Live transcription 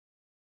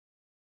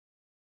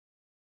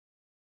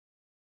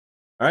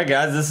All right,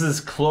 guys, this is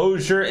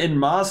Closure in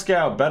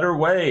Moscow, Better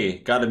Way.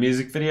 Got a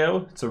music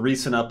video. It's a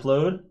recent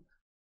upload.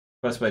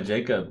 Requested by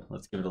Jacob.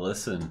 Let's give it a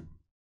listen.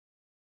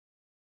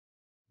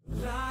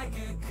 Like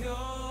a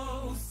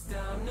ghost,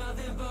 I'm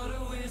nothing but a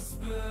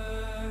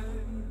whisper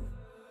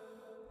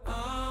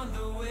on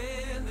the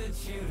wind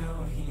that you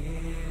don't hear.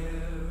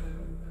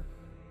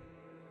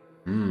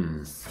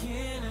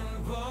 Skin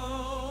and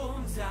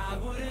bones, I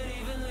wouldn't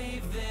even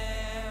leave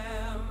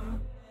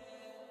them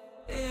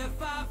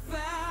if I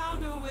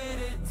found a way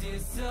to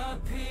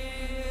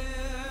disappear.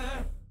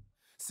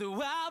 So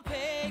I'll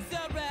pace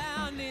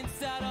around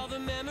inside all the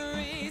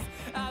memories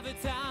of a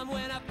time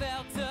when I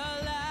felt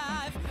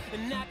alive,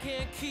 and I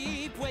can't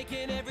keep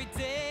waking every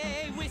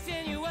day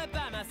wishing you were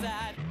by my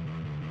side.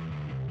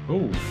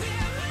 Ooh.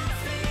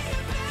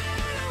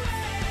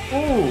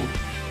 Ooh.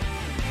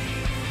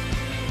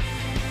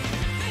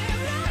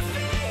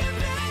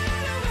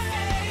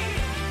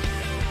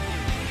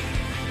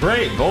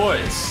 Great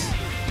voice.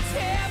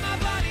 Tear my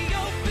body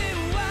open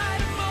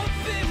wide, I'm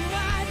open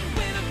wide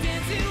when I'm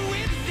dancing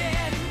with the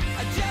dead.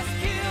 I just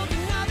killed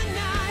another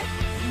night.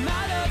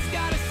 My love's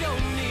gotta show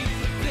me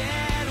a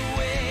better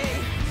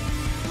way.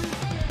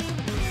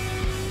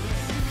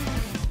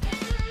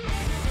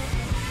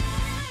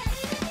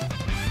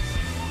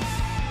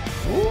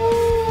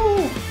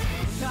 Ooh.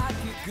 Like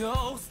a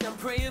ghost, I'm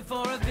praying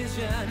for a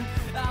vision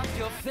of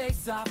your face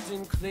soft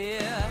and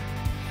clear.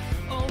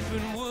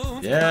 Open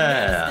wounds,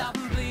 Yeah. stop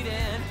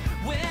bleeding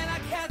when I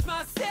catch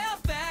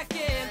myself back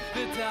in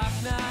the dark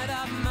night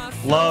of my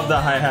soul. Love the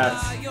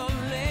hi-hats. By your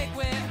leg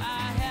where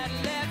I had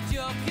left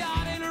your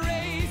garden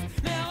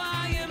raised. Now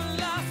I am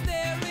lost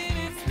there in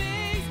its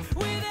maze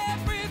with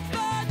every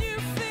thought you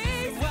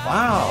face.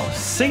 Wow,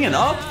 singing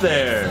up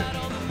there.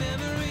 All the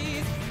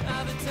memories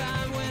of a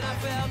time when I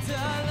felt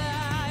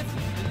alive,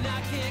 and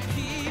I can't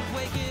keep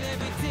waking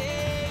every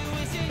day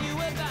wishing you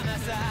were by my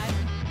side.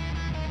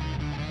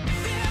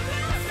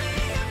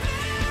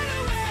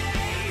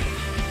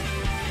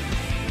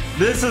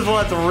 This is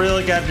what's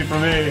really catchy for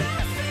me.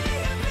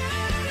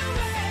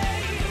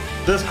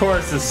 This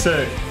chorus is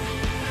sick.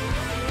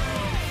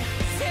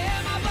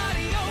 Tear my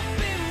body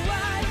open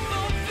wide, I'm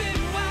open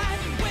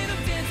wide when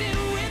I'm dancing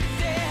with the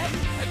dead.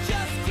 I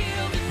just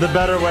killed The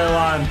Better Way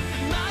line.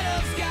 my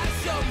love's gotta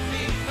show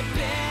me a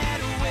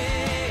better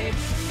way.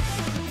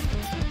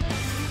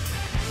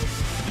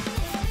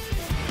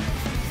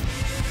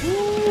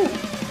 Woo.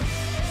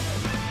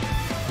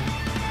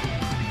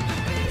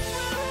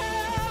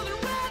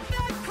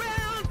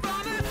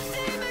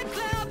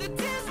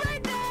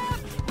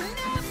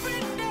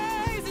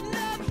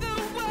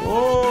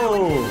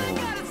 Whoa.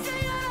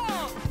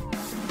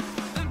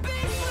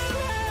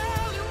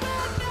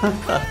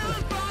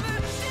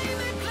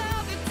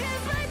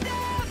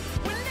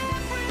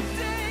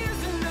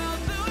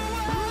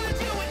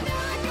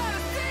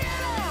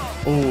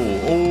 Ooh,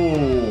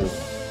 ooh.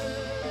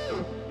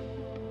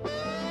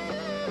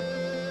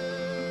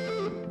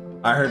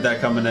 I heard that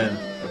coming in.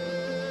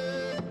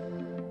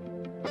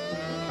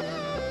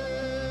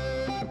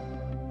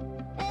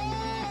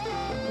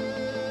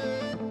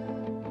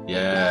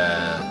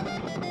 Yeah.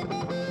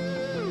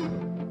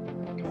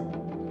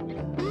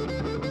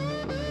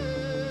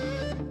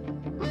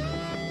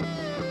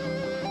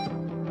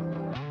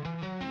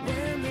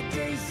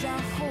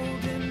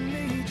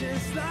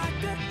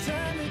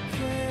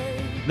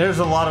 There's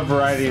a lot of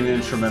variety in the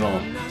instrumental.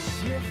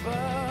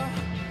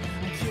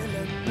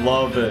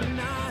 Love it.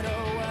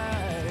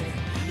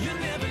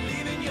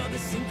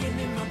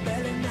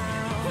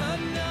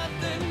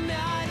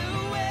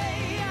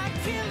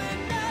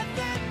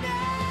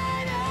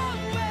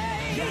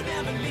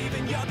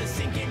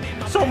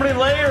 So many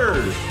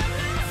layers.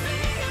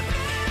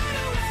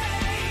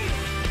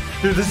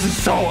 Dude, this is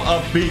so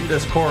upbeat,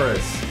 this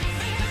chorus.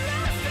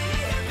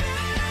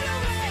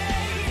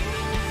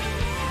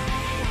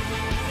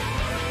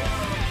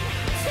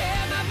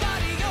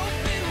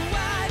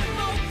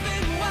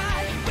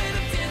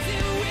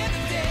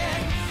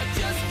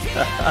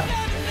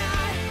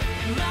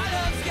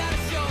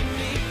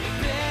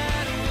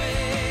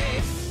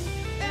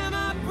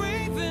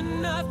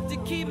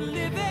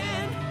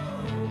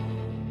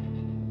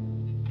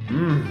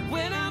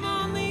 When I'm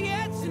on the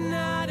edge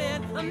tonight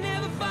and I'll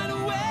never find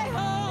a way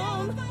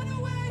home.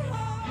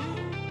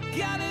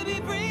 Gotta be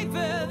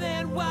braver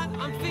than what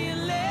I'm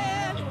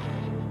feeling.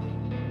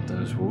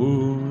 Those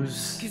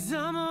woos. Cause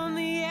I'm on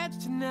the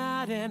edge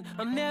tonight and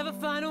I'll never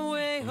find a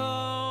way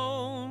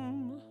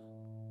home.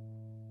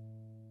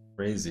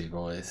 Crazy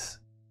voice.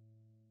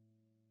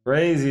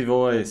 Crazy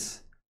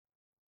voice.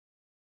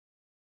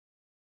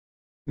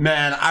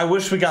 Man, I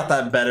wish we got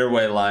that Better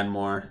Way line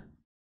more.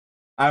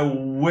 I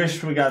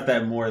wish we got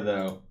that more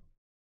though.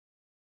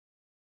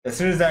 As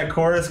soon as that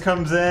chorus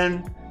comes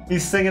in,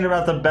 he's singing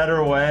about the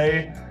better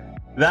way.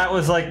 That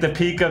was like the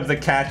peak of the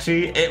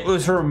catchy. It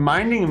was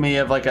reminding me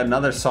of like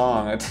another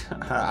song.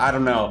 I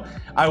don't know.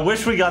 I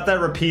wish we got that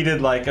repeated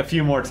like a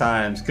few more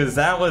times, because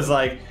that was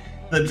like,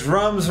 The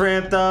drums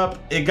ramped up.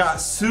 It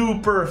got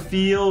super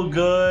feel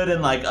good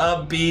and like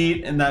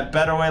upbeat, and that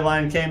Better Way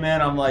line came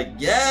in. I'm like,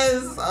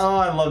 yes! Oh,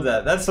 I love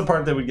that. That's the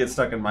part that would get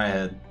stuck in my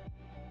head.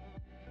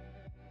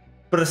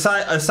 But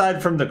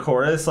aside from the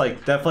chorus,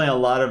 like definitely a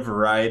lot of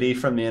variety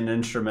from the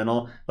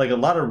instrumental. Like a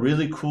lot of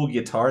really cool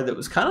guitar that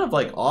was kind of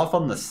like off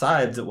on the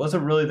sides. It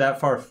wasn't really that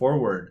far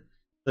forward.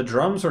 The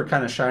drums were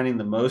kind of shining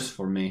the most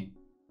for me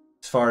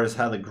as far as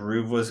how the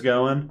groove was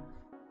going.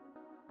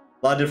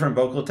 A lot of different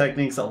vocal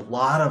techniques, a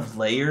lot of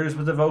layers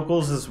with the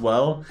vocals as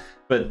well.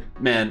 But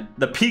man,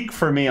 the peak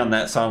for me on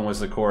that song was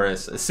the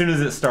chorus. As soon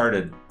as it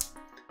started,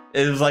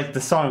 it was like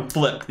the song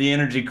flipped, the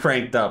energy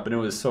cranked up, and it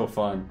was so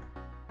fun.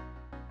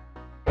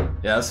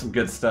 Yeah, that's some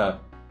good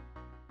stuff.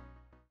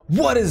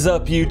 What is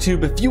up,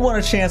 YouTube? If you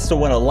want a chance to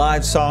win a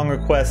live song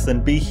request,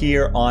 then be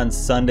here on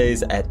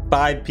Sundays at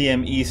 5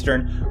 p.m.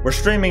 Eastern. We're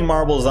streaming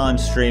marbles on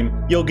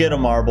stream. You'll get a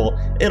marble.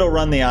 It'll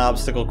run the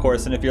obstacle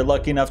course, and if you're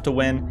lucky enough to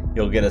win,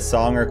 you'll get a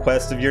song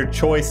request of your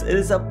choice. It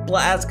is a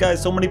blast,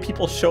 guys. So many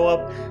people show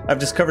up. I've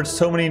discovered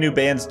so many new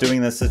bands doing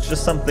this. It's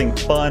just something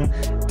fun,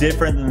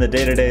 different than the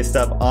day-to-day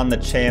stuff on the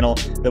channel.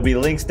 There'll be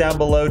links down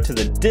below to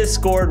the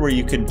Discord where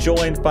you can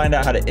join, find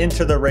out how to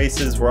enter the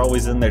races. We're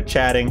always in there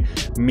chatting,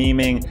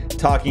 memeing,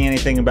 talking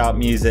anything about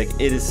music.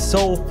 It is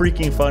so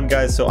freaking fun,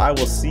 guys. So I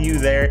will see you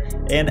there.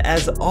 And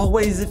as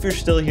always, if you're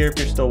still here, if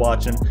you're still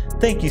watching,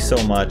 thank you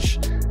so much.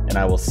 And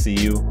I will see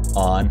you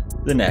on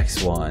the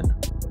next one.